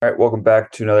All right, welcome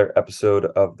back to another episode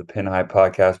of the Pin High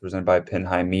Podcast presented by Pin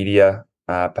High Media.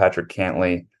 Patrick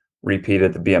Cantley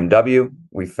repeated the BMW.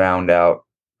 We found out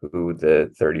who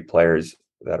the 30 players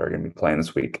that are going to be playing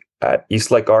this week at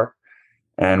Eastlake are,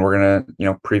 and we're going to,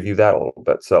 preview that a little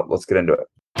bit. So let's get into it.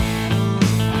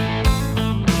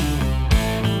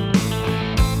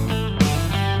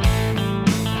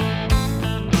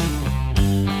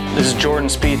 This is Jordan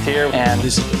Spieth here, and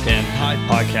this is the Pin High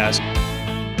Podcast.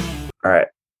 All right.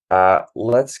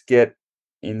 Let's get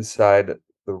inside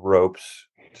the ropes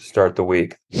to start the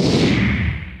week.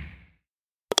 I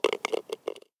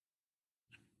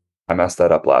messed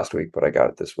that up last week, but I got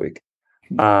it this week.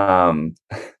 I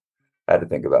had to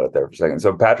think about it there for a second.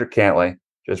 So Patrick Cantley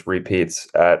just repeats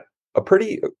at a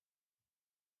pretty...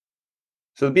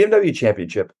 So the BMW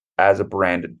Championship as a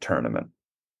branded tournament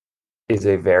is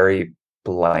a very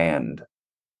bland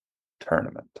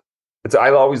tournament.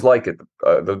 I always like it.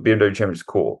 The BMW Championship is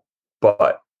cool,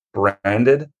 but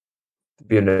branded, the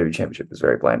BMW Championship is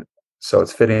very bland. So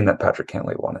it's fitting that Patrick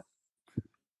Cantley won it.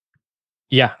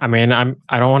 Yeah, I mean, I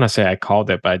don't want to say I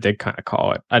called it, but I did kind of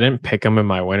call it. I didn't pick him in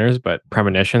my winners, but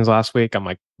premonitions last week, I'm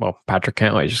like, well, Patrick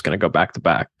Cantley is just going to go back to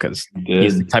back because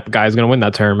he's the type of guy who's going to win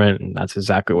that tournament, and that's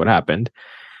exactly what happened.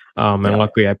 And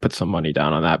luckily, I put some money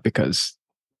down on that because,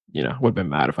 would have been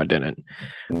mad if I didn't.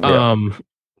 Yeah.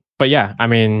 But yeah, I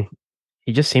mean,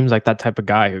 he just seems like that type of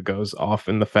guy who goes off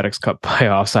in the FedEx Cup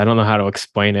playoffs. I don't know how to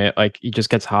explain it. Like, he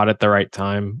just gets hot at the right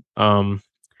time.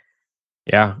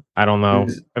 Yeah, I don't know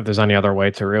if there's any other way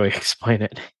to really explain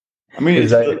it. I mean,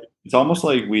 it's almost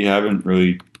like we haven't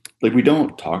really, we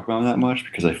don't talk about him that much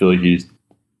because I feel like he's,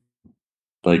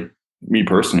 me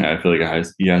personally, I feel like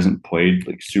he hasn't played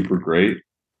super great,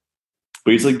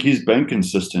 but he's been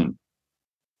consistent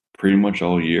pretty much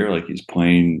all year. He's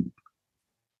playing.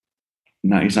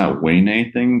 He's not winning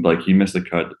anything. He missed the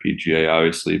cut at the PGA,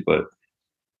 obviously, but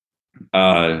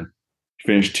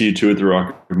finished T2 at the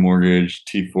Rocket Mortgage,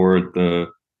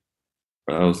 T4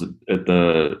 at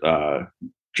the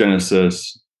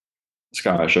Genesis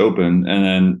Scottish Open, and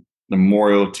then the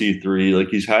Memorial T3.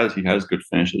 He has good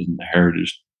finishes in the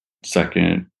Heritage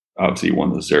second. Obviously, he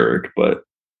won the Zurich, but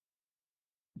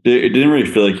it didn't really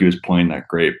feel like he was playing that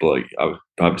great. But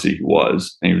obviously he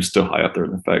was, and he was still high up there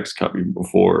in the FedEx Cup even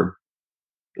before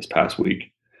this past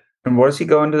week. And what does he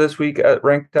go into this week at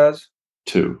ranked as?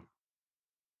 2.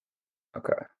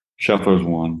 Okay. Scheffler's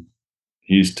 1.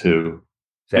 He's 2.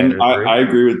 Sanders and I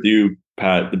agree with you,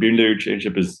 Pat. The BMW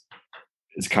Championship is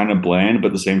kind of bland, but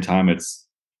at the same time, it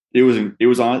was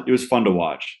fun to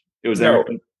watch. It's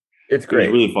great.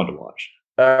 It was really fun to watch.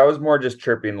 I was more just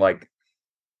chirping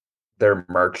their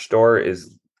merch store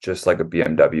is just like a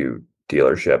BMW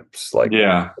dealership's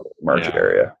merch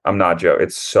area. I'm not joking.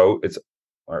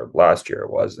 Or last year it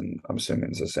was, and I'm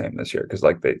assuming it's the same this year because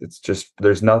it's just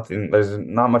there's not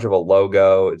much of a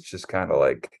logo. It's just kind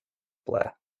of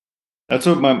blah. That's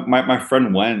what my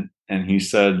friend went, and he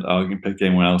said, you can pick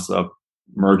anyone else up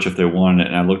merch if they want it.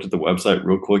 And I looked at the website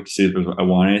real quick to see if I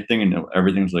want anything, and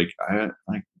everything was do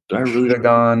I really have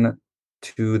gone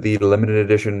to the limited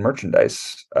edition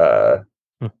merchandise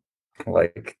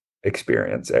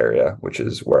experience area, which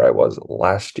is where I was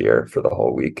last year for the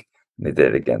whole week. And they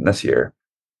did it again this year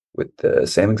with the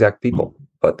same exact people,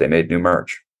 but they made new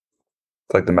merch.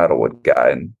 It's like the Metalwood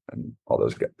guy and all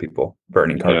those people.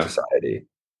 Burning Card Society,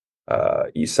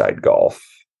 East Side Golf.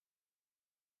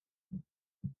 I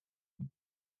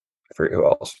forget who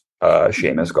else.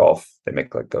 Seamus Golf. They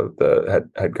make the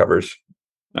head covers.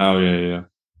 Oh yeah.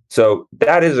 So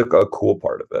that is a cool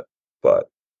part of it, but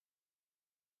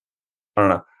I don't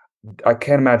know. I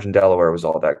can't imagine Delaware was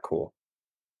all that cool.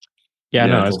 Yeah,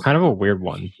 no, it's kind of a weird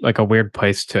one, a weird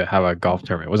place to have a golf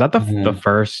tournament. Was that the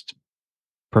first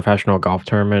professional golf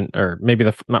tournament, or maybe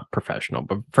not professional,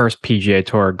 but first PGA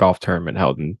Tour golf tournament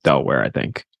held in Delaware? I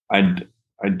think. I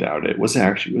doubt it. Was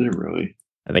it really?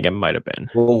 I think it might have been.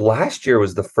 Well, last year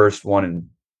was the first one in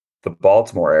the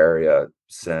Baltimore area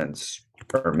since,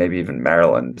 or maybe even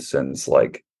Maryland since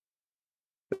it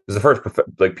was the first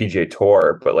PGA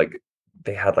Tour, but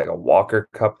they had a Walker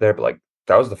Cup there, but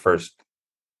that was the first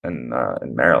in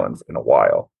Maryland in a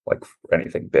while,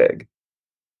 anything big.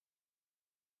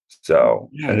 So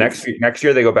and next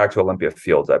year they go back to Olympia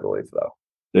Fields, I believe, though.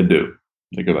 They do.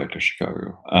 They go back to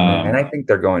Chicago, and I think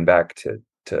they're going back to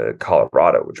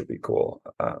Colorado, which will be cool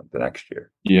the next year.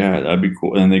 Yeah, that'd be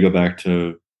cool. And then they go back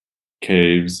to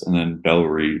Caves and then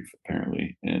Bellerive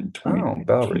apparently in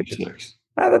 2026.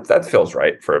 That feels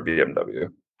right for a BMW.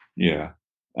 Yeah.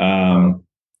 But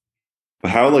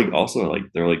how also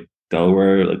they're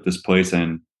Delaware, this place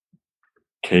and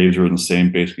Caves were in the same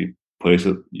basically place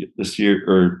this year,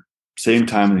 or same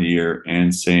time of the year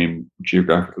and same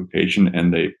geographic location,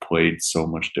 and they played so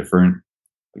much different.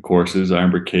 The courses, I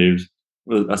remember Caves.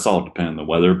 Well, that's all depending on the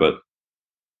weather, but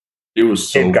it was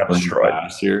so got destroyed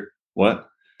last year. What?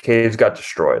 Caves got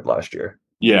destroyed last year.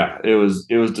 Yeah, it was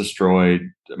destroyed.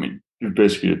 I mean, it was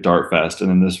basically a dart fest, and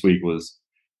then this week was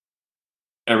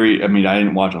I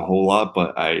didn't watch a whole lot,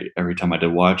 but every time I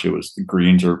did watch, it was the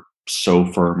greens are so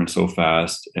firm and so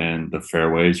fast, and the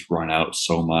fairways run out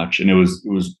so much, and it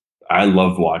was I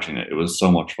loved watching it. It was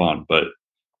so much fun, but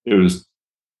it was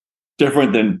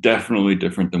definitely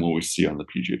different than what we see on the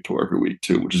PGA Tour every week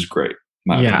too, which is great.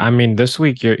 I mean, this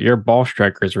week your ball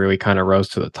strikers really kind of rose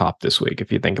to the top this week.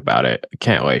 If you think about it,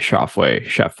 Cantlay,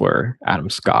 Scheffler, Adam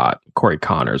Scott, Corey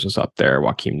Connors was up there,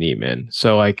 Joaquin Niemann.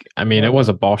 So, like, I mean, it was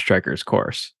a ball strikers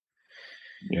course.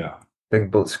 Yeah, I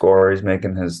think Scory's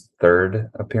making his third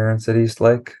appearance at East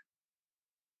Lake.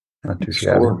 Not too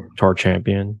shabby. Tour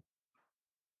champion.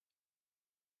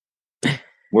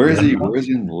 Where is he? Where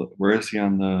is he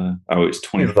on the? Oh, he's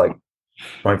 20. He's like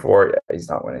 24. Yeah, he's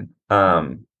not winning.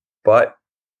 But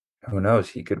who knows?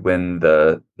 He could win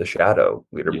the Shadow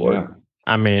leaderboard. Yeah.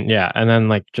 I mean, yeah. And then,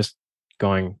 like, just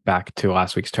going back to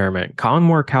last week's tournament, Colin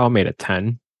Morikawa made a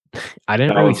 10. I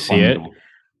didn't really see it,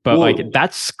 but like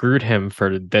that screwed him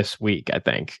for this week. I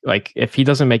think, like, if he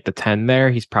doesn't make the 10 there,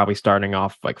 he's probably starting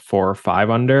off like 4 or 5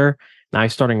 under. Now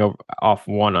he's starting off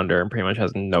 1 under and pretty much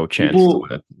has no chance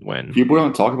to win. People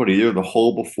don't talk about it either. The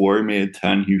hole before he made a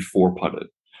 10, he 4-putted.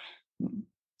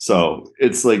 So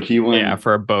it's like he went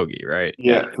for a bogey, right?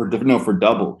 Yeah, for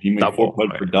double. He made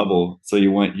 4-putt for double. So he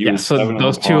was so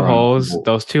those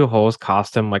two holes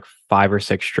cost him like 5 or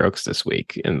 6 strokes this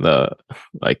week in the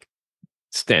like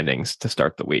standings to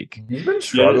start the week. He's been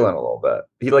struggling a little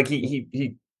bit.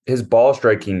 He his ball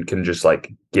striking can just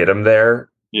like get him there.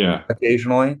 Yeah,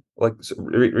 occasionally, like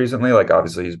recently, like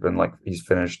obviously he's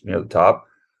finished near the top,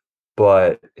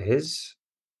 but his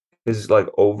like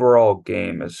overall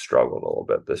game has struggled a little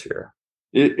bit this year.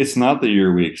 It's not the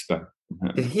year we expect.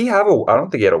 Did he have I don't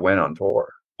think he had a win on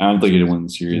tour. I don't think he did win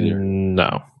this year either.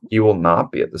 No, he will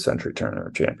not be at the Century Tournament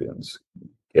of Champions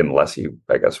unless he,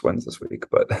 I guess, wins this week.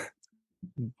 But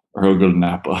or he'll go to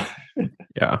Napa.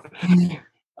 Yeah.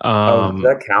 Does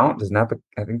that count? Does Napa?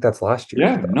 I think that's last year.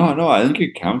 Yeah, no. I think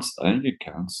it counts.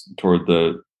 Toward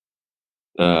the.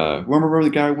 Remember the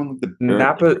guy who won the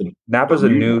Napa's a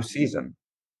new season.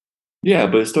 Yeah,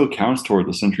 but it still counts toward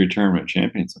the Century Tournament of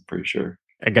Champions. I'm pretty sure.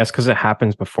 I guess because it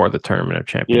happens before the Tournament of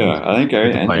Champions. Yeah, I think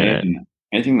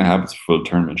anything that happens before the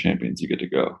Tournament of Champions, you get to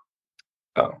go.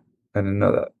 Oh, I didn't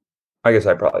know that. I guess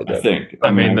I probably did. I think. I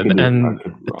mean,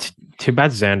 too bad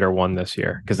Xander won this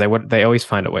year because they always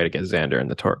find a way to get Xander in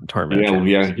the tournament. When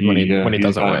he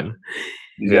doesn't win.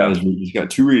 He's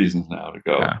got 2 reasons now to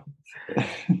go.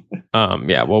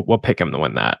 Yeah. We'll pick him to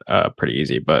win that pretty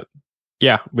easy. But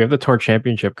yeah, we have the Tour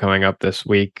Championship coming up this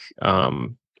week.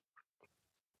 You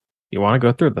want to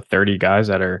go through the 30 guys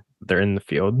they're in the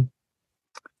field?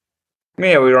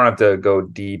 Yeah, we don't have to go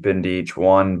deep into each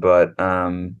one, but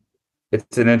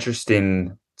it's an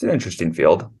interesting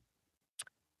field.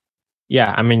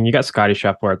 Yeah, I mean, you got Scottie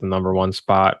Scheffler at the number 1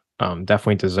 spot.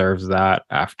 Definitely deserves that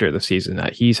after the season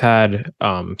that he's had,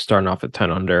 starting off at 10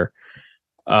 under.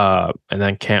 And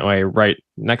then Cantlay right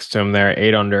next to him there,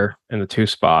 8 under in the 2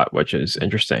 spot, which is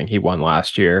interesting. He won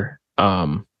last year.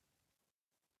 Will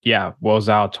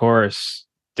Zalatoris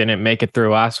didn't make it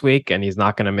through last week, and he's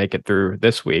not going to make it through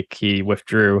this week. He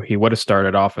withdrew. He would have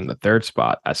started off in the 3rd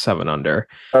spot at 7 under.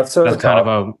 That's kind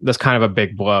of a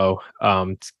big blow.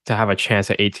 To have a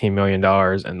chance at $18 million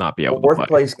and not be able to play. 4th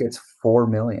place gets $4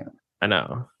 million. I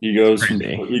know. He goes from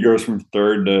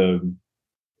 3rd to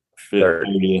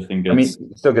 5th. I think. I mean,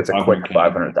 he still gets a quick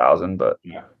 500,000, but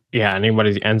yeah. And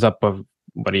he ends up with.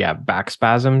 But he had back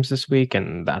spasms this week,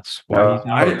 and that's why he's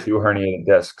had 2 herniated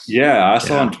discs. Yeah, I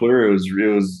saw on Twitter it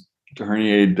was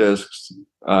herniated discs,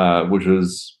 which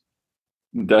was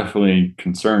definitely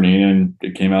concerning. And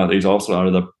it came out he's also out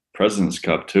of the President's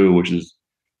Cup too, which is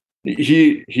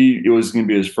it was going to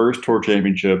be his first Tour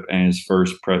Championship and his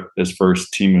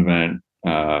first team event,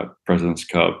 President's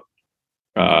Cup,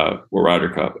 or Ryder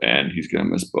Cup, and he's going to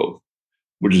miss both,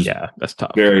 which is that's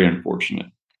tough. Very unfortunate.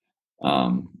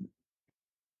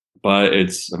 But I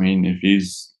just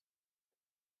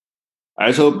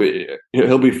hope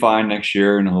he'll be fine next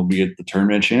year, and he'll be at the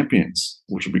Tournament of Champions,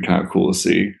 which would be kind of cool to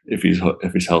see if he's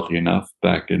healthy enough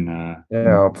back in.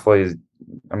 Hopefully.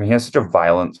 He has such a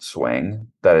violent swing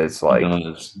that it's like,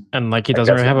 and like he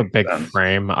doesn't really have a big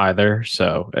frame either,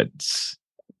 so it's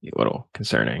a little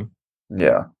concerning.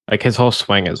 Yeah, Like his whole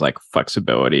swing is like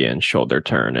flexibility and shoulder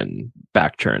turn and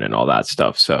back turn and all that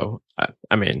stuff. So,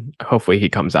 I mean, hopefully he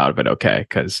comes out of it okay,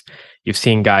 because you've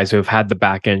seen guys who have had the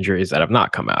back injuries that have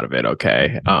not come out of it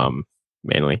okay.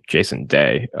 Mainly Jason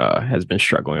Day has been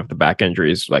struggling with the back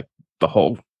injuries like the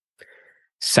whole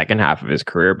second half of his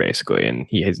career, basically, and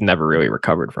he has never really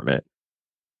recovered from it.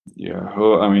 Yeah,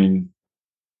 well, I mean,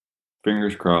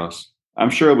 fingers crossed. I'm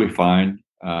sure he'll be fine.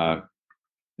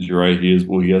 You're right. He has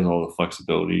all the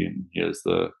flexibility, and he has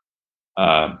the.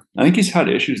 I think he's had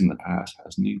issues in the past,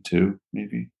 hasn't he? Too,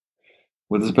 maybe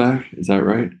with his back. Is that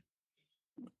right?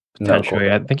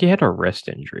 Potentially, I think he had a wrist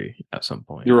injury at some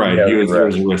point. You're right. There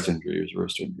was a wrist injury.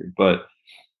 But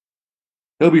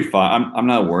he'll be fine. I'm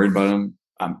not worried about him.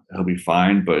 He'll be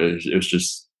fine. But it's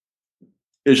just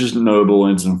notable,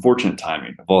 and it's unfortunate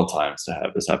timing of all times to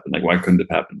have this happen. Like, why couldn't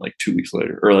it happen like 2 weeks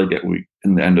later, or like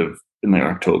in like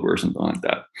October or something like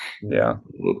that? Yeah,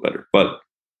 a little better, but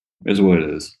is what it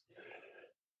is.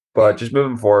 But just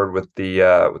moving forward with the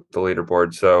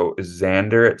leaderboard. So is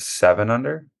Xander at 7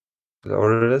 under? Is that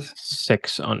what it is?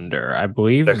 6 under, I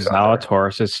believe.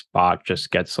 Zalatoris' spot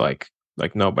just gets like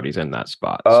nobody's in that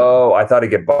spot. Oh, so. I thought he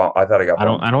got bumped.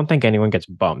 I don't think anyone gets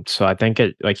bumped. So I think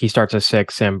it like he starts at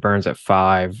 6, Sam Burns at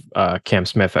 5, Cam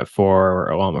Smith at 4,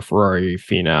 along with Rory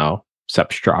Finau,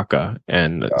 Sepp Straka,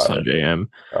 and Sungjae Im.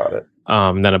 Got it.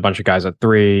 Then a bunch of guys at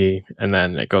 3, and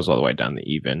then it goes all the way down to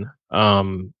even.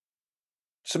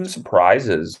 Some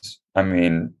surprises. I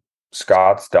mean,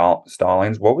 Scott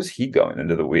Stallings, what was he going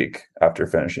into the week after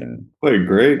finishing? Played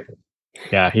great.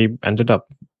 Yeah, he ended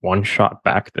up 1 shot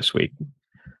back this week.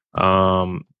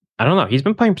 I don't know. He's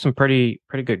been playing some pretty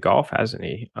good golf, hasn't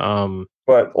he?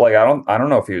 But like I don't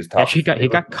know if he was top. Actually, he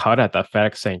got cut at the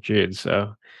FedEx St. Jude,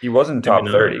 so he wasn't top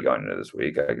 30 going into this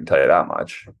week. I can tell you that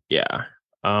much. Yeah.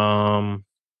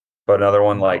 But another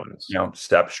one like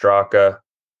Sepp Straka,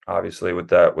 obviously with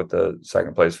the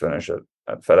second place finish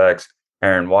at FedEx.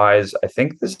 Aaron Wise, I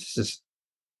think this is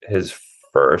his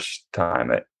first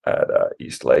time at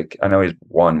East Lake. I know he's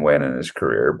 1 win in his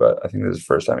career, but I think this is his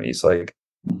first time at East Lake.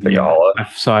 Fiala. Yeah.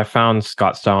 So I found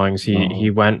Scott Stallings.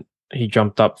 He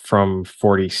jumped up from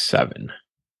 47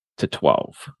 to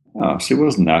 12. Oh, so he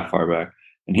wasn't that far back.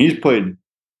 And he's played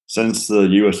since the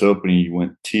U.S. Open. He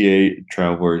went T8 at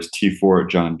Travelers, T4 at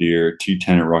John Deere, T10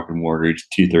 at Rocket Mortgage,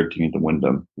 T13 at the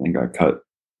Wyndham, and got cut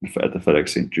at the FedEx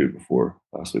St. Jude before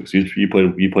last week. So he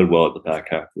played well at the back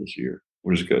half of this year,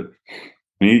 which is good.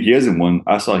 I mean, he hasn't won.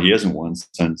 I saw he hasn't won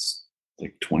since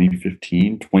like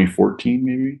 2015, 2014,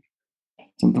 maybe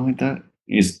something like that.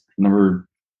 He's number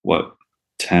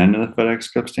 10 in the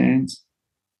FedEx Cup standings,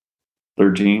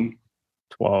 13,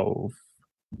 12,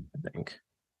 I think.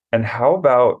 And how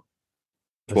about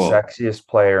the 12. sexiest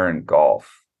player in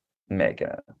golf making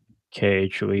it?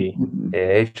 KH Lee.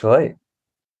 KH Lee.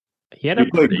 He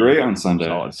played great on Sunday.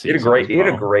 He had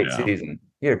a great season.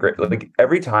 He had a great, like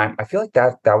every time. I feel like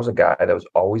that was a guy that was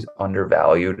always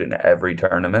undervalued in every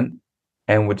tournament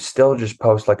and would still just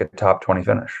post like a top 20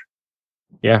 finish.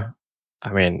 Yeah.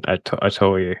 I mean, I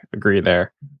totally agree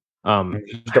there. How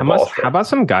about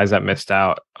some guys that missed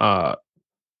out?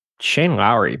 Shane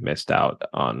Lowry missed out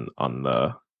on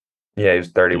the. Yeah, he was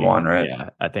 31, right? Yeah,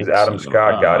 I think Adam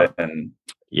Scott got it, and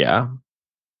yeah.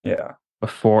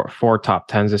 Four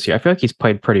top 10s this year. I feel like he's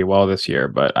played pretty well this year,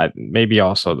 but maybe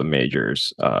also the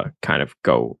majors kind of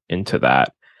go into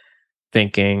that.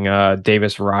 Thinking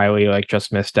Davis Riley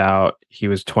just missed out. He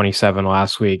was 27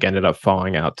 last week, ended up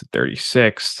falling out to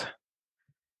 36th.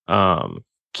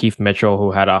 Keith Mitchell,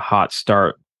 who had a hot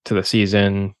start to the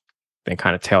season, then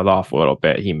kind of tailed off a little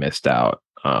bit. He missed out.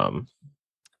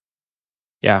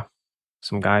 Yeah,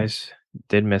 some guys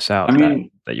did miss out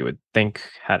that you would think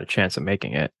had a chance of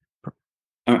making it.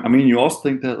 I mean, you also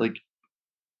think that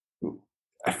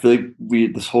I feel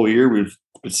like this whole year we've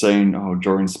been saying, oh,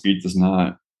 Jordan Spieth is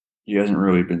not. He hasn't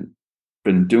really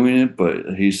been doing it,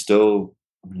 but he's still.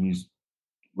 He's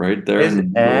right there.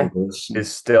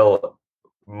 Is still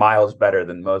miles better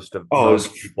than most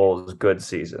people's good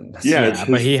seasons. Yeah,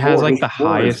 but he has the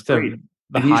highest of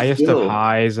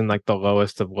highs and the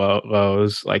lowest of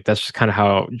lows. That's just kind of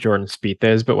how Jordan Spieth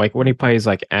is. But when he plays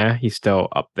he's still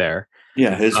up there.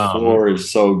 Yeah, his floor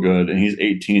is so good, and he's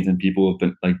 18th, and people have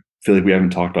been feel like we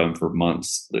haven't talked about him for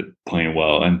months playing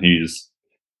well, and he's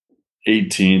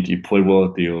 18th. He played well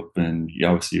at the Open. He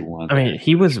obviously won. I mean,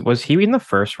 he was he in the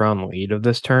first round lead of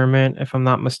this tournament, if I'm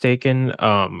not mistaken.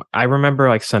 I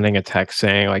remember sending a text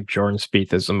saying Jordan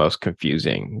Spieth is the most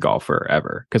confusing golfer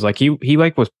ever, because he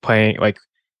was playing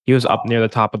he was up near the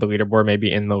top of the leaderboard, maybe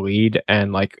in the lead,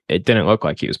 and it didn't look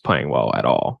like he was playing well at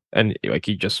all, and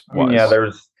he just was. Yeah,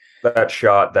 that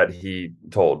shot that he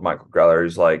told Michael Greller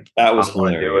is like, that was I'm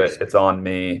gonna do it. It's on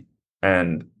me.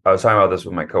 And I was talking about this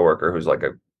with my coworker who's like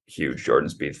a huge Jordan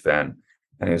Spieth fan,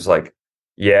 and he was like,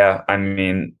 yeah, I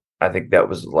mean, I think that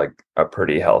was like a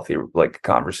pretty healthy like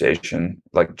conversation.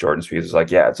 Like Jordan Spieth was like,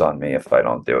 yeah, it's on me if I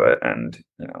don't do it, and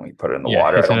he put it in the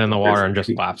water. He put it in the water and just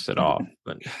laughs it off.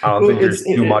 I don't think there's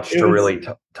too much to really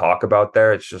talk about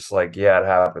there. It's just like, yeah, it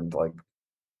happened. Like,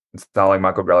 it's not like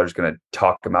Michael Greller's going to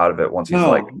talk him out of it once he's he's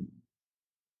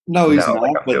not.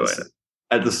 Like, but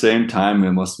at the same time,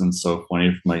 it must have been so funny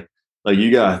from like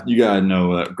you gotta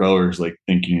know that Greller's like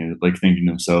thinking to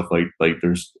himself like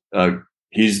there's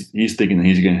he's thinking that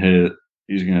he's gonna hit it.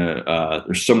 He's gonna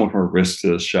there's so much more risk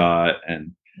to the shot,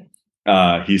 and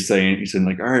he's saying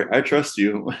like, all right, I trust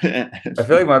you. I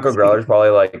feel like Michael Greller's probably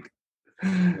like, I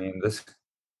mean, this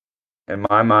in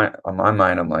my mind,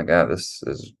 I'm like, yeah, this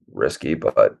is risky,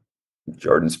 but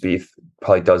Jordan Spieth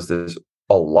probably does this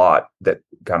a lot that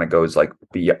kind of goes like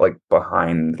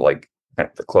behind like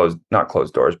at the not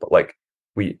closed doors, but like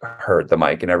we heard the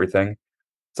mic and everything.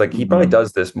 It's like he probably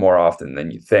does this more often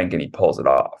than you think, and he pulls it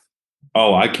off.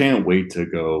 Oh, I can't wait to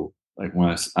go. Like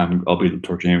when I'll be at the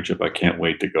Tour Championship. I can't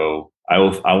wait to go. I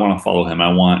want to follow him.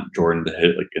 I want Jordan to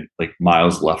hit like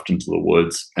miles left into the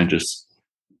woods and just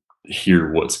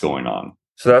hear what's going on.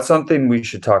 So that's something we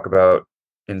should talk about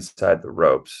inside the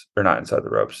ropes, or not inside the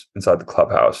ropes, inside the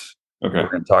clubhouse. Okay, we're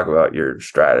going to talk about your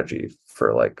strategy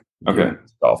for like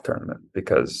golf tournament,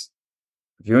 because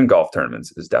viewing golf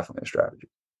tournaments is definitely a strategy.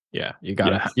 Yeah, you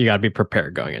gotta be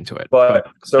prepared going into it. But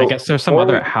so I guess there's some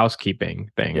other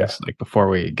housekeeping things like before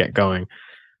we get going.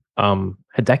 Hideki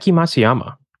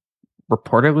Matsuyama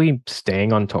reportedly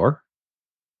staying on tour.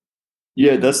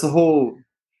 Yeah, that's the whole.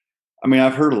 I mean,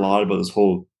 I've heard a lot about this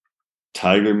whole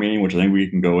Tiger meeting, which I think we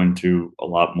can go into a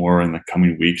lot more in the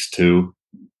coming weeks too.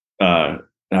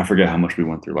 And I forget how much we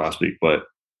went through last week, but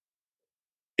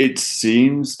it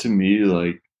seems to me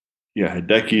like,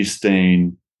 Hideki's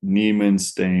staying, Niemann's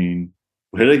staying.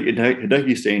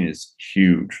 Hideki staying is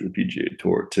huge for the PGA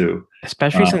Tour too,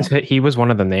 especially since he was one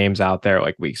of the names out there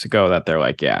like weeks ago that they're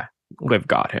like, yeah, Liv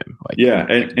got him. Like, yeah,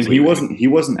 and he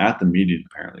wasn't at the meeting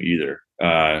apparently either.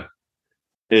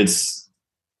 It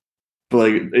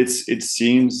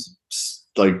seems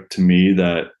like to me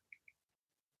that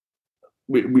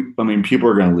I mean, people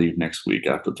are going to leave next week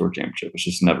after the Tour Championship. It's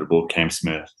just inevitable. Cam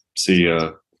Smith, see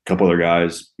a couple other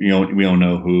guys. We don't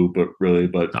know who, but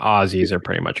the Aussies are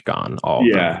pretty much gone. All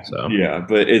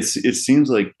but it seems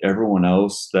like everyone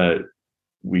else that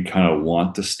we kind of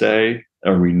want to stay,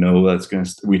 or we know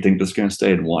we think that's going to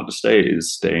stay and want to stay,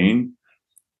 is staying,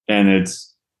 and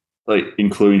it's like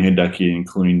including Hideki,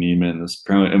 including Niemann. This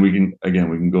apparently, and we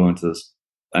can go into this.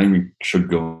 I think we should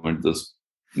go into this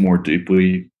more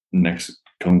deeply next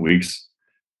coming weeks,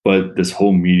 but this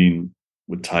whole meeting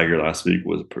with Tiger last week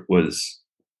was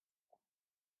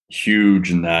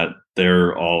huge in that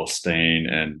they're all staying,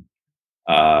 and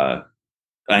I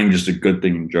think just a good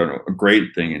thing in general, a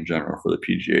great thing in general for the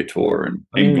PGA Tour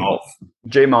and golf.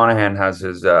 Jay Monahan has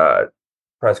his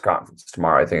press conference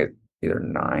tomorrow. I think at either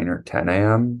 9 or 10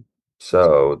 a.m.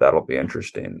 So that'll be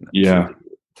interesting.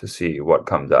 To see what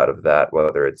comes out of that,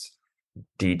 whether it's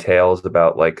details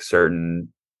about like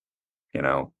certain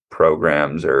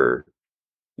programs or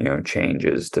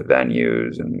changes to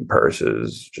venues and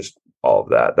purses, just all of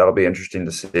that. That'll be interesting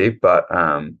to see. But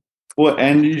and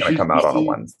it's gonna come out on a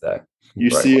Wednesday.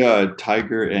 See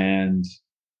Tiger and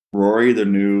Rory, their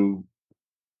new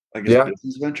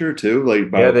business venture too.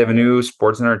 They have a new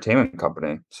sports and entertainment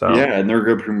company. So and they're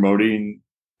good promoting.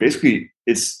 Basically,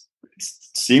 it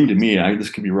seemed to me, this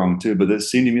could be wrong too, but it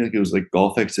seemed to me like it was like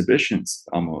golf exhibitions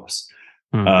almost.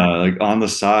 Like on the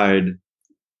side,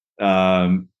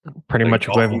 pretty much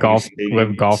live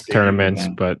golf tournaments,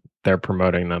 but they're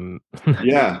promoting them.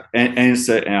 and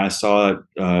I saw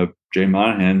Jay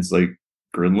Monahan's like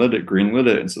greenlit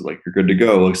it and said like you're good to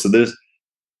go. Like, so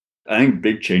I think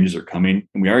big changes are coming,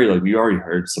 and we already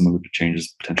heard some of the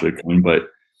changes potentially coming, but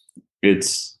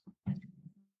it's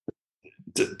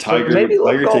Tiger. Maybe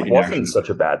Tiger golf taking wasn't action. such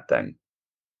a bad thing.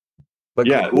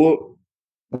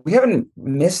 We haven't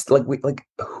missed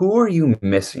who are you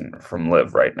missing from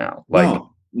Liv right now? No,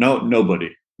 nobody.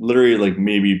 Literally, like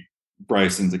maybe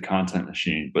Bryson's a content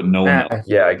machine, but no one else.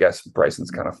 Yeah, I guess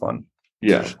Bryson's kind of fun.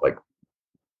 Yeah, just,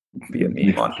 be a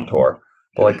meme on tour.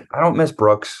 But I don't miss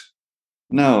Brooks.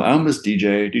 No, I don't miss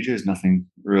DJ. DJ is nothing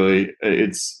really.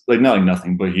 It's not like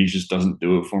nothing, but he just doesn't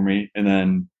do it for me. And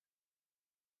then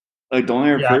the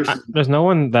only other person, there's no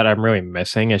one that I'm really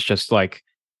missing. It's just like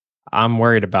I'm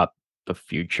worried about the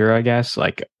future, I guess.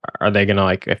 Like, are they gonna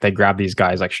like if they grab these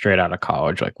guys like straight out of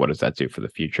college, like what does that do for the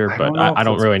future? But I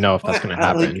don't really know if that's gonna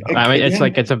happen. I mean,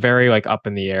 it's a very like up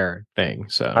in the air thing.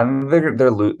 So I mean,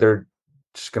 they're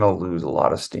just gonna lose a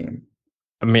lot of steam.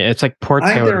 I mean, it's like poor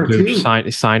Taylor Gooch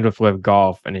signed with Live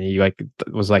Golf, and he like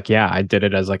was like, yeah, I did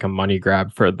it as like a money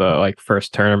grab for the like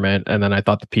first tournament, and then I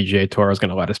thought the PGA Tour was going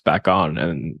to let us back on,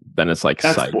 and then it's like,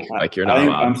 psych, like you're not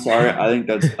allowed. I'm sorry, I think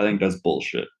that's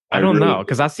bullshit. I don't know,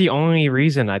 because that's the only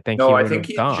reason I think he would have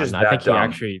done. I think he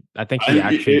actually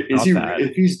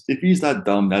if he's that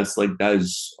dumb, that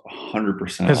is 100%.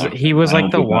 Because he was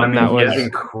like the one that was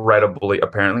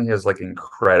apparently he has like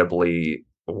incredibly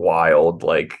wild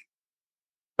like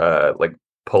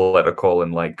political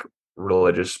and like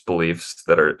religious beliefs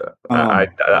that are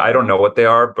I don't know what they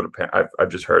are, but I've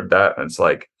just heard that, and it's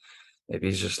like maybe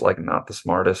he's just like not the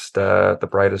smartest, the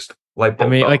brightest light bulb.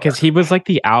 I mean, like, because he was like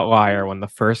the outlier when the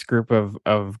first group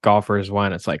of golfers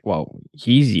went. It's like, well,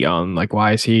 he's young. Like,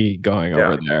 why is he going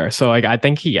over there? So, like, I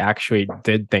think he actually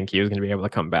did think he was going to be able to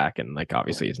come back, and like,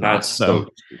 obviously, he's not. So,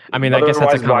 I mean, I guess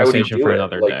that's a conversation for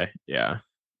another day. Yeah.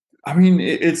 I mean,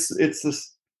 it's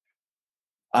this.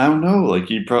 I don't know. Like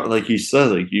he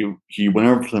said, like he went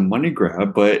over for the money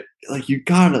grab, but like you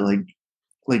gotta like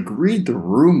read the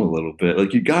room a little bit.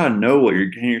 Like you gotta know what you're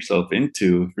getting yourself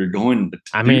into if you're going to.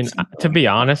 I mean, to be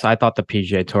honest, I thought the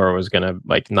PGA Tour was gonna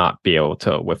like not be able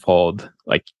to withhold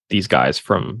like these guys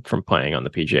from playing on the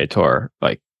PGA Tour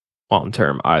like long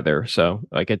term either. So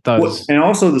like it does. Well, and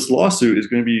also this lawsuit is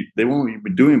going to be they won't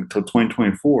be doing it until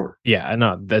 2024. Yeah, I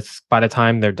know. That's by the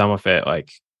time they're done with it,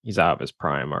 like. He's out of his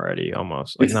prime already,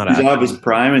 almost. Like he's out of his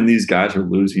prime, and these guys are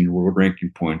losing world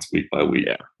ranking points week by week.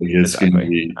 Yeah, they're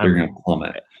going to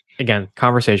plummet. Again,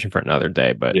 conversation for another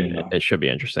day, but it should be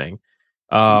interesting.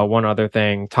 One other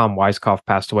thing, Tom Weiskopf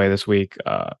passed away this week.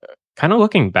 Kind of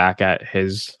looking back at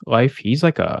his life, he's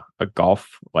like a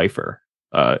golf lifer.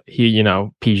 He,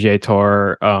 PGA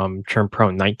Tour, turned pro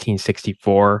in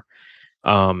 1964.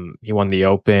 He won the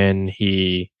Open.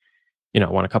 He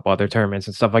won a couple other tournaments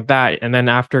and stuff like that. And then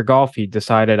after golf, he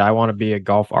decided I want to be a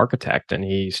golf architect, and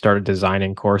he started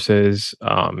designing courses.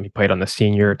 He played on the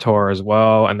senior tour as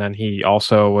well. And then he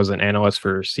also was an analyst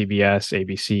for CBS,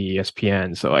 ABC,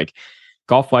 ESPN. So like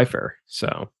golf lifer.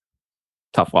 So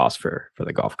tough loss for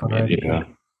the golf community.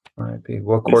 R.I.P.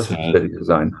 What courses did he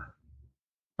design?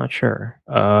 Not sure.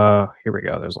 Here we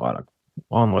go. There's a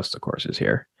long list of courses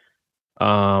here.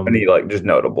 Any like just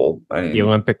notable? The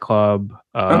Olympic Club,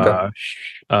 Quail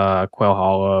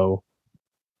Hollow.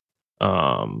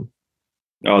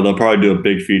 They'll probably do a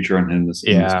big feature on him this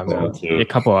too. A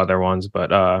couple other ones,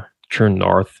 but True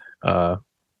North.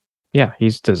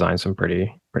 He's designed some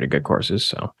pretty good courses.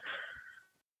 So,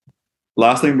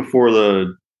 last thing before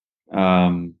the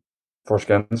Four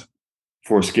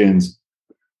Skins.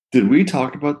 Did we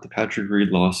talk about the Patrick Reed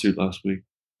lawsuit last week?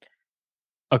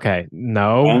 Okay,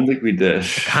 no. I don't think we did.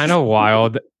 Kind of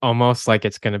wild, almost like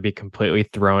it's going to be completely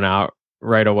thrown out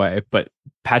right away. But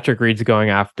Patrick Reed's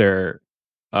going after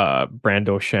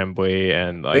Brandel Chambly,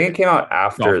 and like I think it came out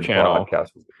after the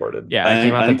podcast was recorded. Yeah, it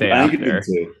came out the day after.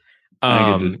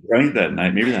 I think that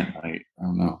night, maybe that night. I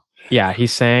don't know. Yeah,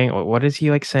 he's saying, what is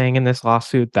he like saying in this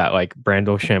lawsuit that like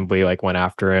Brandel Chambly like went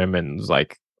after him and was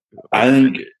like, I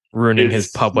think. Ruining his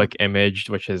public image,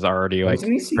 which is already like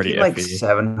pretty like iffy.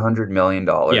 $700 million.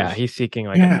 Yeah, he's seeking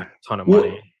like a ton of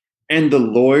money. And the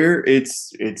lawyer,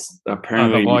 it's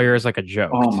apparently the lawyer is like a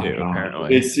joke too. God.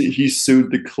 Apparently, he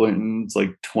sued the Clintons like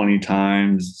 20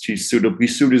 times. He sued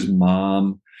his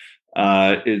mom.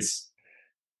 It's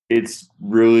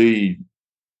really.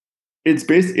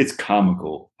 It's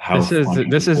comical. How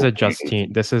this is a Justine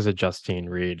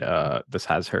Reed. This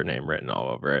has her name written all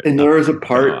over it. And there's a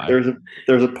part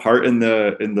in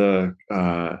the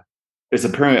it's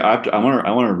apparently I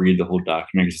want to read the whole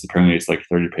document because apparently it's like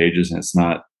 30 pages and it's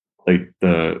not like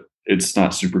it's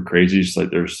not super crazy. It's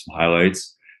like there's some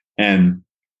highlights, and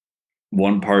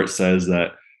one part says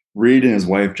that Reed and his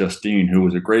wife Justine, who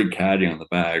was a great caddy on the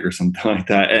bag or something like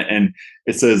that, and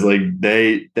it says like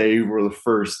they were the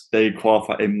first, they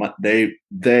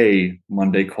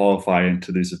Monday qualify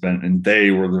into this event, and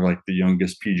they were like the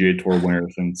youngest PGA Tour winner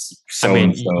since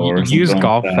Used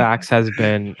Golf Facts has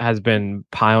been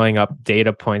piling up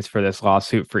data points for this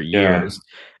lawsuit for years,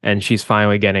 and she's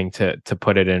finally getting to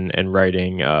put it in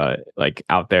writing like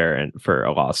out there and for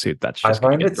a lawsuit that's just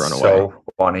going to get thrown away. So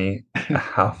funny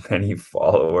how many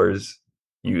followers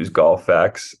Used Golf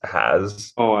Facts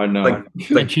has. Oh, I know.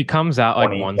 Like she comes out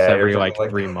like once every like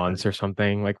 3 months or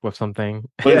something, like with something.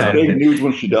 But it's big news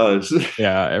when she does.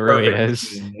 Yeah, it really is.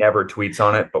 She never tweets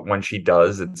on it, but when she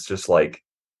does, it's just like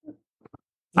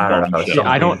I don't know. Yeah,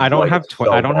 I don't have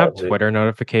I don't have Twitter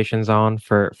notifications on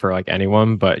for like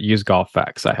anyone, but use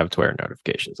GolfX. I have Twitter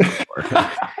notifications on for.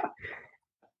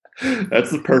 That's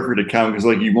the perfect account because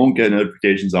like you won't get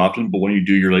notifications often, but when you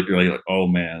do, you're like oh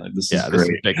man, like, this is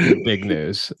great. This is big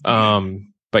news.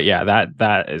 But yeah,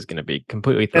 that is going to be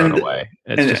completely thrown away.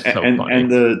 It's just so funny. And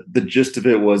the gist of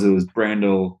it was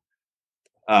Brandel.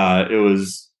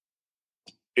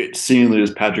 It seemingly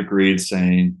was Patrick Reed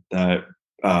saying that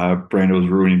Brandel was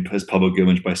ruining his public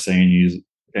image by saying he's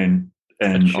and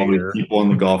all these people on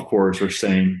the golf course are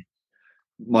saying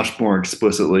much more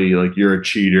explicitly like you're a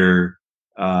cheater,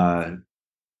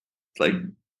 like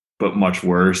but much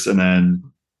worse. And then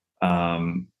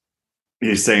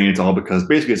he's saying it's all because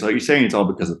basically it's like he's saying it's all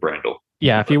because of Brandel.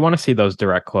 Yeah, if you want to see those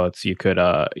direct quotes, you could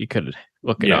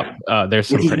look it up. There's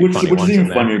some pretty funny ones. Which is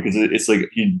even funnier because it's like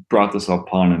he brought this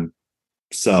upon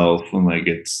himself and like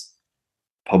it's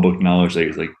public knowledge that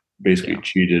he's like basically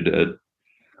cheated at.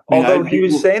 Although he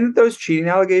was saying that those cheating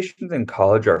allegations in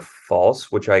college are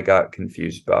false, which I got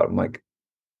confused about. I'm like,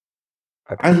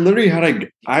 I literally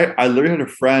had a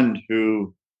friend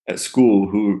who at school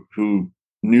who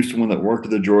knew someone that worked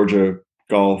at the Georgia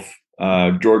golf,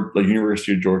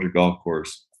 University of Georgia golf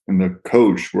course, and the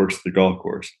coach works at the golf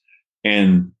course,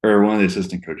 or one of the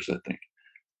assistant coaches, I think.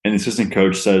 And the assistant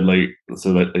coach said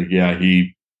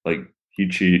he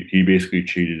cheated. He basically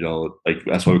cheated all. Like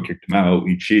that's why we kicked him out.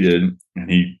 He cheated, and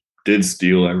he did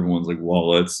steal everyone's like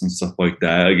wallets and stuff like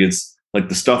that. Like it's like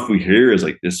the stuff we hear is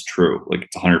like it's true. Like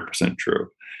it's 100% true.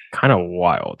 Kind of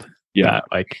wild. Yeah, that,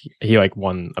 like he like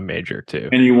won a major too,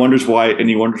 and he wonders why. And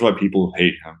he wonders why people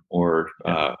hate him, or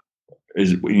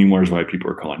he wonders why people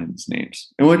are calling him his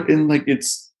names. And like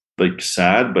it's like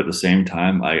sad, but at the same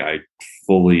time, I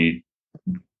fully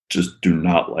just do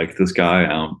not like this guy. I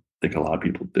don't think a lot of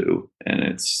people do, and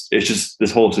it's just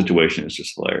this whole situation is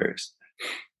just hilarious.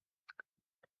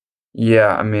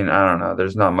 Yeah, I mean, I don't know.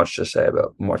 There's not much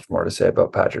more to say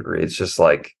about Patrick Reed. It's just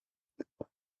like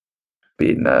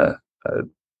beating I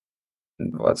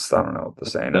don't know what the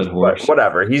saying is, but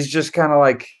whatever. He's just kind of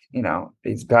like,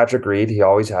 he's Patrick Reed. He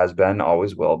always has been,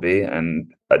 always will be, and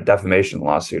a defamation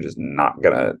lawsuit is not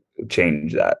gonna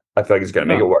change that. I feel like it's gonna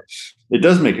make it worse. It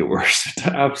does make it worse. It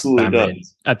absolutely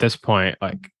does. At this point,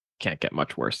 like, can't get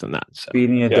much worse than that. So.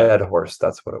 Beating a dead horse.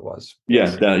 That's what it was.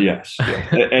 Yes. Yes.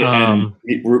 And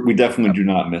we definitely do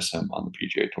not miss him on the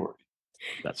PGA Tour.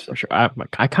 That's for sure.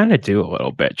 I kind of do a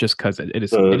little bit just because it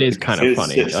is kind of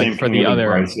funny. Like for the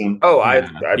other.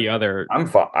 I'm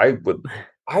fine. I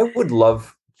would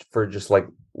love for just like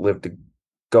Liv to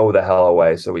go the hell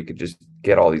away so we could just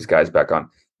get all these guys back on.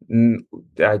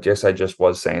 I just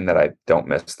was saying that I don't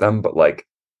miss them, but like.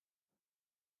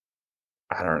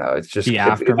 I don't know. It's just the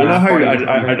aftermath.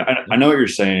 I know what you're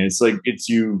saying. It's like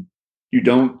you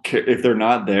don't care if they're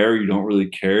not there. You don't really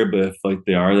care, but if like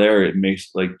they are there, it makes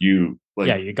like you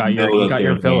like you got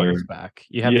your villains back.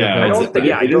 You have I don't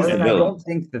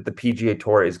think that the PGA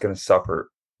Tour is going to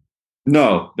suffer.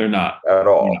 No, they're not at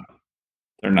all. No,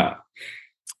 they're not.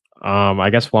 I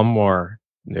guess one more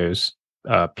news.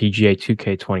 PGA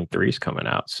 2K23 is coming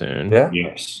out soon. Yeah.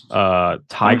 Yes.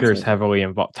 Tiger's heavily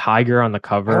involved. Tiger on the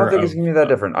cover. I don't think it's gonna be that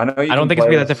different. I don't think it's gonna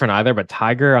be that different either. But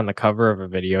Tiger on the cover of a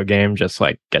video game just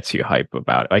like gets you hype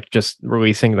about it. Like just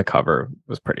releasing the cover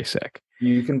was pretty sick.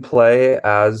 You can play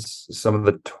as some of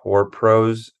the tour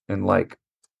pros in like,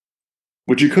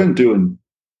 which you couldn't do in.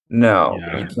 No,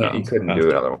 you couldn't do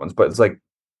it in other ones. But it's like.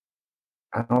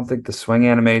 I don't think the swing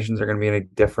animations are going to be any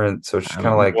different. So it's just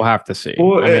kind of like we'll have to see.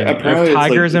 Well, if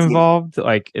Tiger's involved,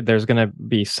 like there's going to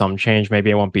be some change. Maybe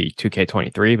it won't be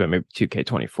 2K23, but maybe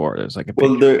 2K24. There's like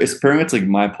it's like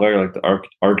my player, like the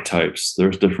archetypes.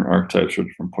 There's different archetypes for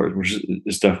different players, which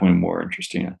is definitely more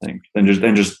interesting, I think, than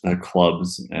just the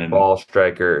clubs and ball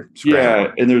striker.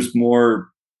 Yeah, and there's more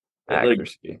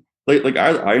accuracy. Like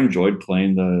I enjoyed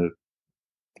playing the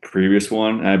previous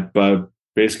one, but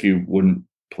basically wouldn't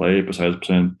play it besides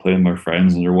playing with my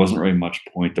friends, and there wasn't really much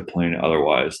point to playing it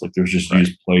otherwise. Like there's just you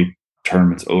just play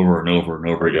tournaments over and over and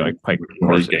over again. Like play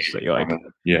courses that you like.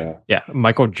 Yeah.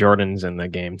 Michael Jordan's in the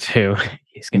game too.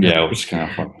 He's gonna which is kind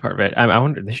of fun. Part of it. I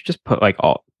wonder they should just put like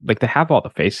they have all the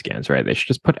face scans, right? They should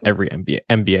just put every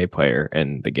NBA player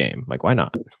in the game. Like why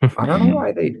not? I don't know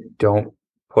why they don't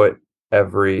put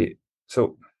every.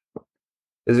 So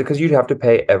is it because you'd have to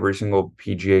pay every single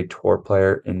PGA Tour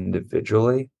player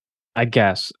individually? I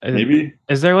guess maybe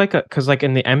is there like because like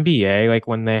in the NBA, like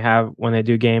when they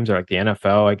do games, or like the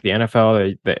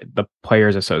NFL, the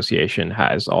Players Association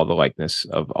has all the likeness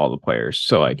of all the players.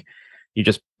 So like you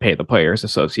just pay the Players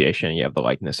Association, you have the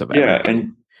likeness of everyone.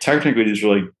 And technically these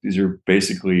are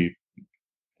basically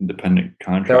independent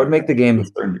contract. That would make the game to a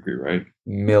certain degree, right?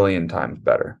 Million times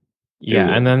better. Yeah,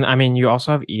 and then I mean, you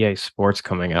also have EA Sports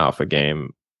coming out of a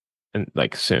game,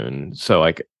 like soon. So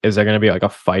like, is there going to be like a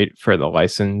fight for the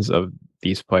license of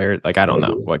these players? Like, I don't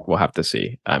know. Like, we'll have to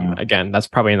see. Again, that's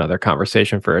probably another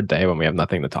conversation for a day when we have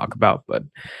nothing to talk about. But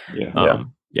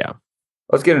yeah.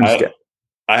 Let's get into.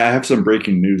 I have some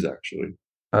breaking news actually.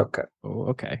 Okay. Oh,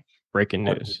 okay. Breaking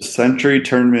news. Century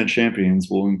Tournament champions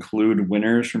will include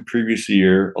winners from previous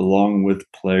year, along with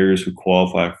players who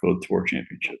qualify for the Tour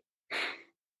Championship.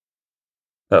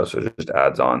 Oh, so it just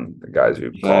adds on the guys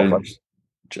who qualify.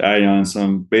 Adding on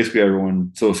some, basically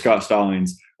everyone. So Scott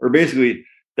Stallings, or basically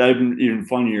that'd been even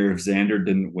funnier if Xander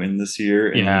didn't win this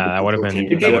year. Yeah, that would have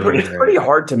been. It's pretty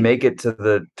hard to make it to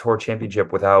the Tour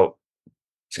Championship without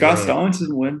Scott Stallings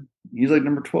didn't win. He's like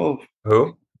number 12.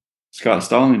 Who? Scott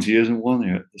Stallings. He hasn't won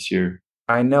yet this year.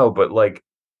 I know, but like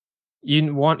you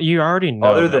already know.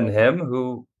 Other than him,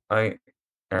 who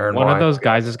Aaron one of those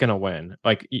guys is gonna win.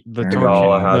 Like the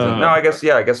Tour hasn't. No, I guess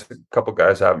a couple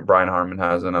guys haven't. Brian Harmon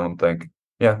hasn't. I don't think.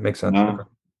 Yeah, makes sense. No.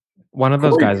 One of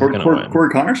those guys is gonna win. Corey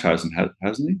Connors hasn't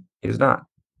he? He's not.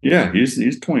 Yeah, he's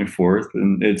 24th,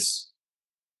 and it's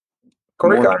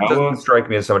Corey Connors doesn't strike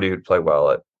me as somebody who'd play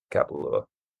well at Kapalua.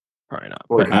 Probably not.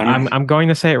 But I'm going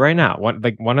to say it right now.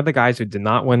 One of the guys who did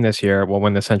not win this year will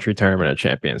win the Century Tournament of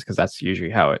Champions, because that's usually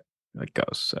how it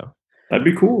goes. So that'd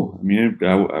be cool. I mean,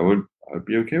 I would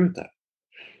be okay with that.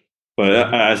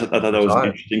 But I thought that was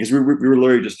interesting, because we were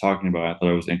literally just talking about it. I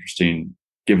thought it was interesting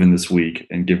given this week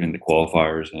and given the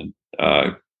qualifiers and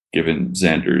given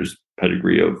Xander's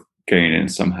pedigree of getting in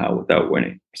somehow without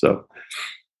winning. So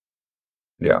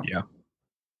yeah.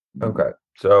 Okay,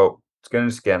 so let's get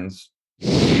into skins.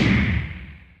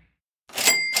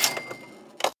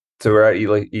 So we're at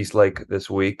East Lake this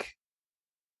week.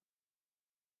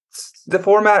 The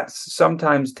format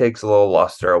sometimes takes a little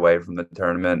luster away from the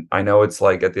tournament. I know it's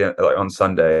like at the end, like on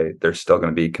Sunday, they're still going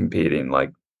to be competing.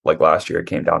 Like last year, it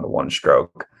came down to one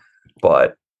stroke.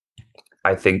 But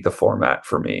I think the format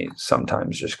for me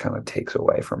sometimes just kind of takes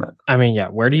away from it. I mean, yeah,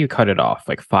 where do you cut it off?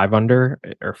 Like 5 under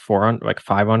or 4 under? Like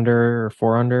 5 under or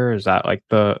 4 under? Is that like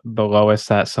the lowest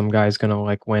that some guy's gonna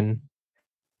like win?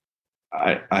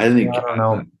 I think I don't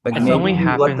know. Like it only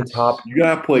happens. Let the top. You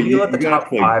gotta play. You let the top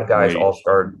 5 guys all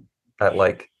start at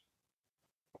like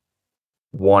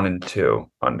 1 and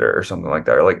 2 under or something like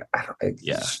that. Or like I don't.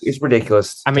 It's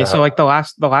ridiculous. I mean, so like the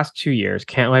last 2 years,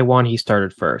 Cantlay won. He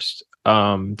started first.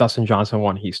 Dustin Johnson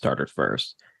won. He started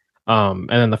first. And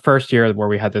then the first year where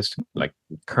we had this like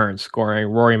current scoring,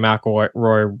 Rory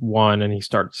McIlroy won and he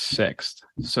started 6th.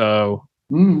 So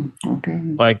okay,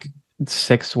 like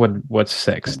 6 what's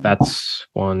 6? That's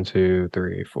 1, 2,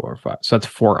 3, 4, 5. So that's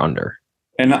 4 under.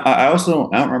 And I also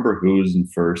don't remember who was in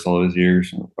first all those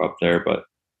years up there, but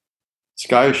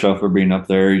Sky Scheffler being up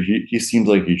there, he seems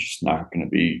like he's just not going to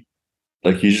be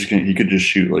like he could just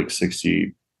shoot like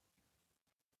 68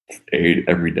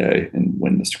 every day and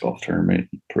win this golf tournament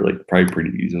probably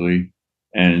pretty easily,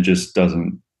 and it just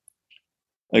doesn't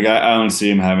like I don't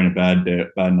see him having a bad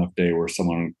enough day where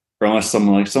someone's gonna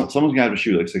have to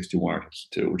shoot like 61 or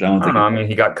 62, which I don't think. I mean,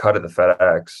 he got cut at the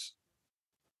FedEx.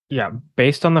 Yeah,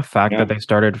 based on the fact that they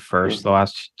started first the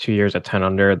last 2 years at 10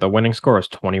 under, the winning score is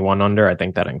 21 under. I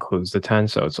think that includes the 10,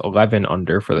 so it's 11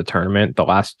 under for the tournament. The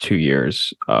last 2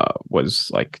 years was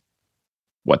like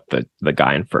what the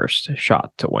guy in first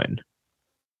shot to win.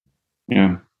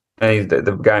 Yeah, and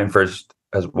the guy in first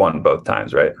has won both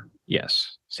times, right?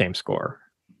 Yes, same score.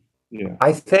 Yeah,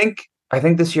 I think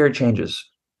this year it changes.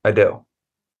 I do.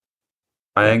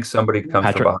 I think somebody comes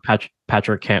from behind.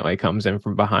 Patrick Cantlay comes in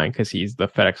from behind because he's the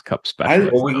FedEx Cup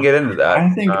specialist. Well, we can get into that. I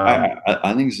think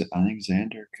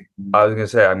Xander. I was gonna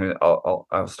say. I mean,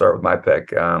 I'll start with my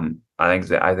pick. I think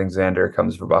Xander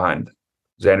comes from behind.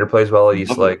 Xander plays well at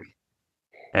East Lake,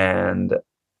 and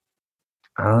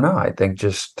I don't know. I think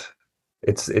just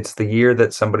it's the year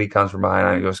that somebody comes from behind.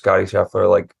 I know Scotty Scheffler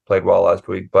like played well last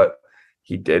week, but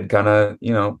he did kind of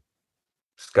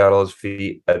scuttle his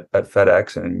feet at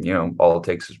FedEx, and all it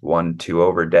takes is 1-2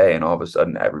 over a day, and all of a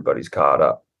sudden everybody's caught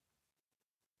up.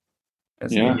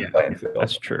 That's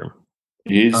true.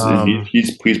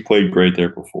 He's played great there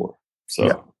before.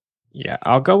 So yeah,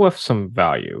 I'll go with some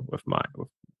value with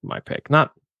my pick.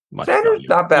 Not much. Xander's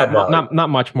not bad. Not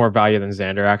much more value than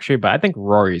Xander actually, but I think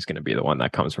Rory's going to be the one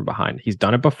that comes from behind. He's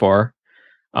done it before.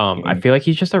 I feel like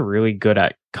he's just a really good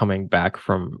at coming back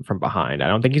from behind. I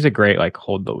don't think he's a great like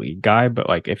hold the lead guy, but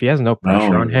like if he has no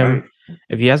pressure on him,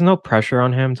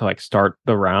 to like start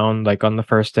the round like on the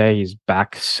first day, he's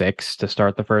back 6 to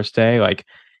start the first day. Like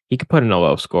he could put in a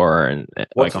low score and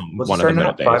like on one of the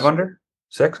middle days. 5 under,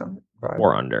 6 under,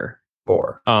 4 under.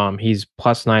 He's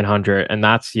plus 900, and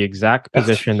that's the exact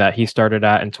position that he started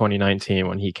at in 2019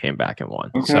 when he came back and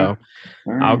won. Okay. So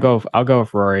right. I'll go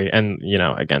with Rory, and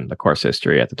again, the course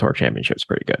history at the Tour Championship is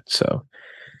pretty good. So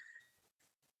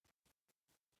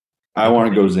I want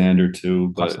to go Xander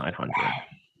too, plus but 900.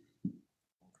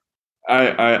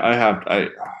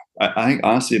 I think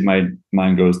honestly my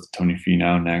mind goes to Tony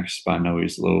Finau next, but I know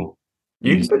he's low.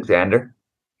 You can pick Xander.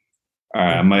 All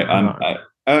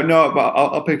right, no, but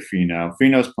I'll pick Finau.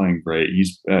 Finau's playing great.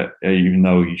 He's even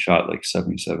though he shot like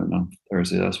 77 on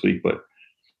Thursday last week, but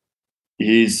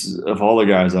he's of all the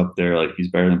guys up there, like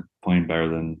he's playing better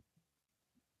than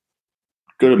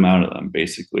good amount of them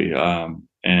basically.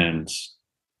 And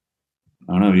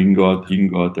I don't know. You can go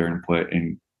out there and play,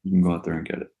 and you can go out there and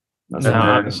get it.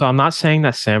 So I'm not saying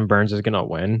that Sam Burns is gonna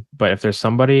win, but if there's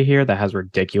somebody here that has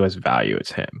ridiculous value,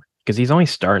 it's him. Because he's only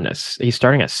starting at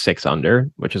 6 under,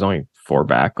 which is only 4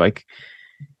 back. Like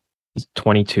he's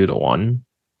 22-1.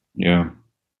 Yeah.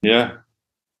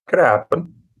 Could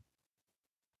happen.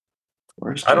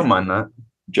 I don't mind that.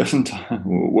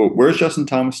 Where's Justin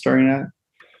Thomas starting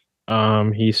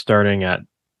at? He's starting at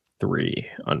 3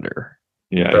 under.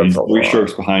 Yeah, he's 3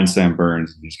 strokes behind Sam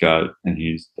Burns. He's at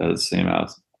the same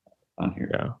odds on here.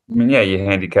 Yeah. I mean, you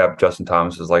handicap Justin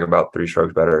Thomas is like about 3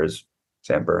 strokes better as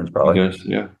Sam Burns, probably. I guess,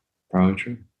 yeah. Probably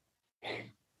true.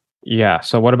 Yeah.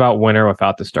 So what about winner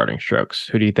without the starting strokes?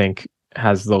 Who do you think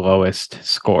has the lowest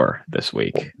score this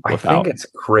week? I think it's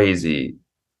crazy,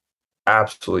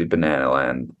 absolutely banana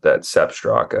land that Sepp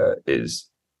Straka is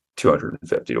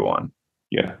 250-1.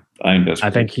 Yeah, I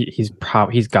think he's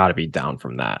got to be down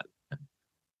from that.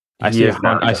 I see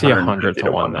 100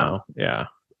 to 1 now. Yeah.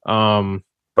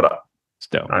 But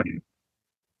still, I mean,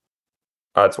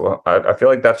 that's what I feel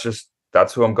like.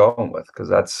 That's who I'm going with, because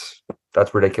that's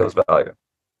ridiculous value.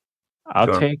 I'll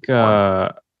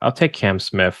take Cam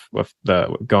Smith with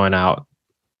the going out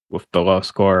with the low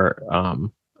score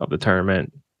of the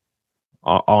tournament,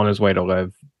 all on his way to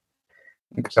live.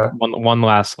 Okay. One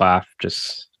last laugh,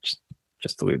 just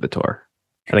to leave the tour.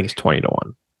 I think it's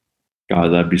 20-1. God,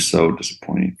 that'd be so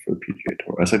disappointing for the PGA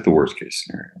Tour. That's like the worst case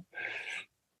scenario.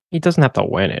 He doesn't have to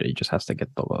win it. He just has to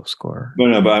get the low score.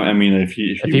 No, but I mean, if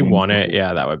he won it,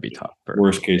 yeah, that would be tough.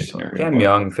 Worst case scenario. Cam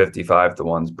Young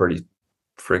 55-1's pretty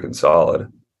freaking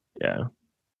solid. Yeah,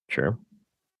 sure.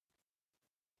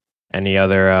 Any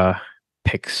other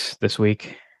picks this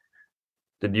week?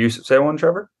 Did you say one,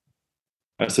 Trevor?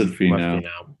 I said Finau.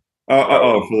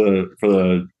 For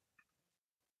the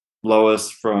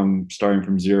lowest from starting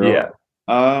from 0. Yeah.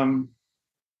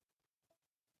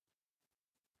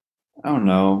 I don't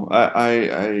know.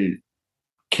 I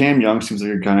Cam Young seems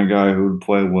like a kind of guy who would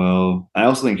play well. I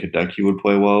also think Hideki would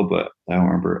play well, but I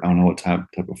don't know what type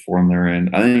of form they're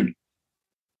in. I think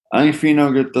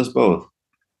Finau does both.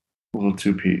 A little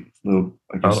 2P.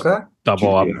 Okay.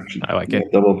 Double up. I like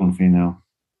it. Double up on Finau.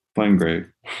 Playing great.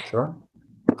 Sure.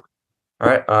 All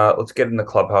right. Let's get in the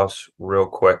clubhouse real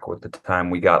quick with the time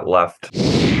we got left.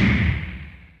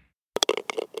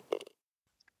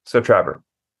 So, Trevor,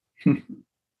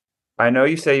 I know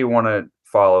you say you want to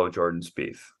follow Jordan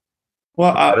Spieth.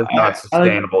 Well, that is not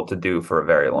sustainable to do for a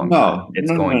very long time.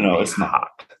 It's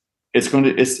not. It's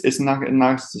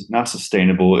not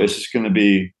sustainable. It's just going to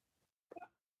be.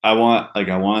 I want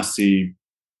to see.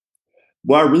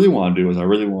 What I really want to do is I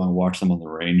really want to watch them on the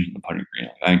range and the putting green.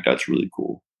 I think that's really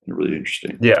cool and really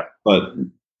interesting. Yeah, but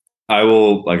I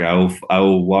will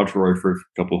watch Rory for a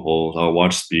couple of holes. I'll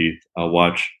watch Spieth. I'll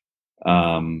watch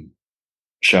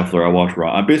Scheffler. I'll watch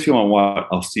Ron. I basically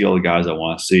I'll see all the guys I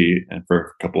want to see and for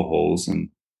a couple of holes. And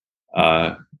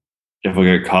if I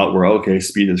get caught where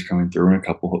Spieth is coming through in a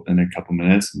couple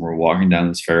minutes and we're walking down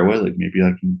this fairway, like maybe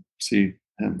I can see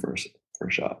him for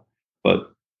a shot.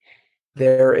 But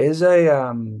there is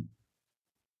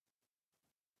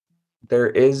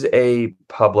a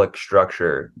public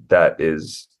structure that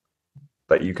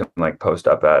you can like post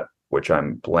up at, which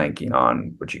I'm blanking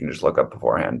on, which you can just look up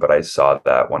beforehand. But I saw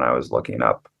that when I was looking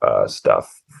up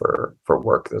stuff for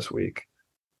work this week.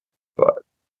 But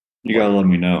you gotta let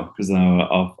me know, because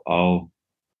I'll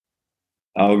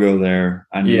go there.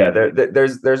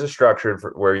 There's a structure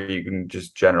where you can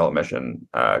just general admission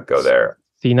go there.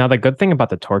 See, now the good thing about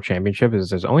the Tour Championship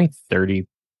is there's only 30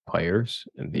 players.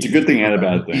 It's a good thing and a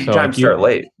bad thing. Sometimes start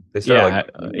late. They start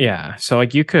So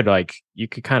you could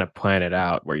kind of plan it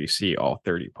out where you see all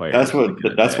 30 players. That's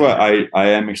what I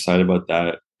am excited about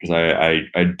that, because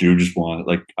I do just want,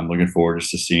 like, I'm looking forward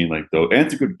just to seeing, like, and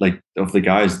it's a good, like, of the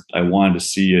guys I wanted to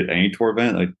see at any tour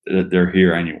event, like, they're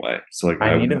here anyway. So, like,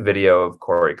 I need a video of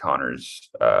Corey Connors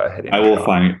hitting. I will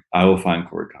find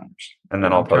Corey Connors, and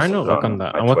then I'll post.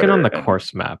 I'm looking on the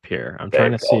course map here. I'm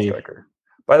trying to see. Striker.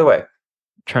 By the way,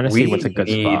 trying to see what's a good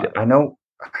spot. I know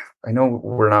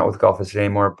we're not with Golfist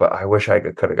anymore, but I wish I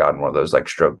could have gotten one of those like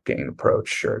stroke gain approach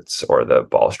shirts or the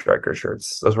ball striker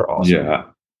shirts. Those were awesome. Yeah,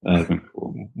 that'd been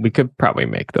cool. We could probably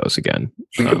make those again.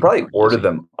 We could probably order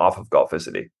them off of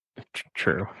Golficity.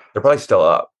 True. They're probably still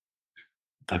up.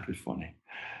 That'd be funny.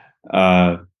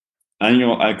 And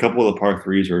a couple of the par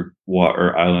threes are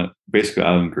island, basically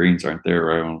island greens, aren't there?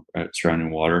 Right,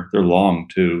 surrounding water. They're long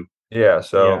too. Yeah,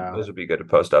 so those would be good to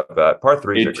post up at. Par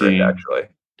threes are great, actually.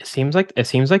 It seems like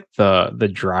the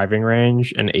driving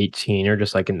range and 18 are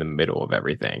just like in the middle of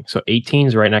everything. So 18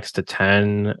 is right next to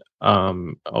 10,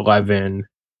 11,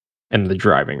 and the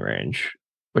driving range,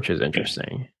 which is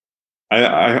interesting.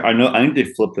 I know. I think they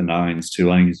flip the nines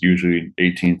too. I think it's usually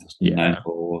 18th, 9th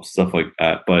hole, stuff like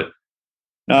that. But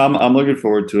no, I'm looking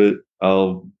forward to it.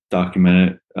 I'll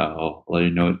document it. I'll let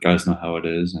you know, guys know how it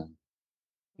is,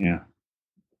 and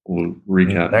we'll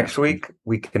recap next week.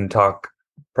 We can talk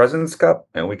President's Cup,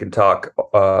 and we can talk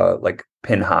like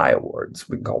Pin High Awards.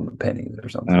 We can call them the pennies or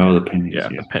something. Oh, the pennies. Yeah,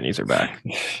 the pennies are back.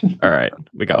 All right,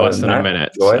 we got less than a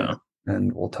minute.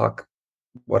 And we'll talk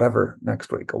whatever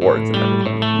next week. Awards and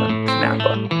then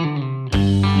Napa.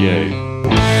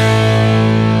 Yay.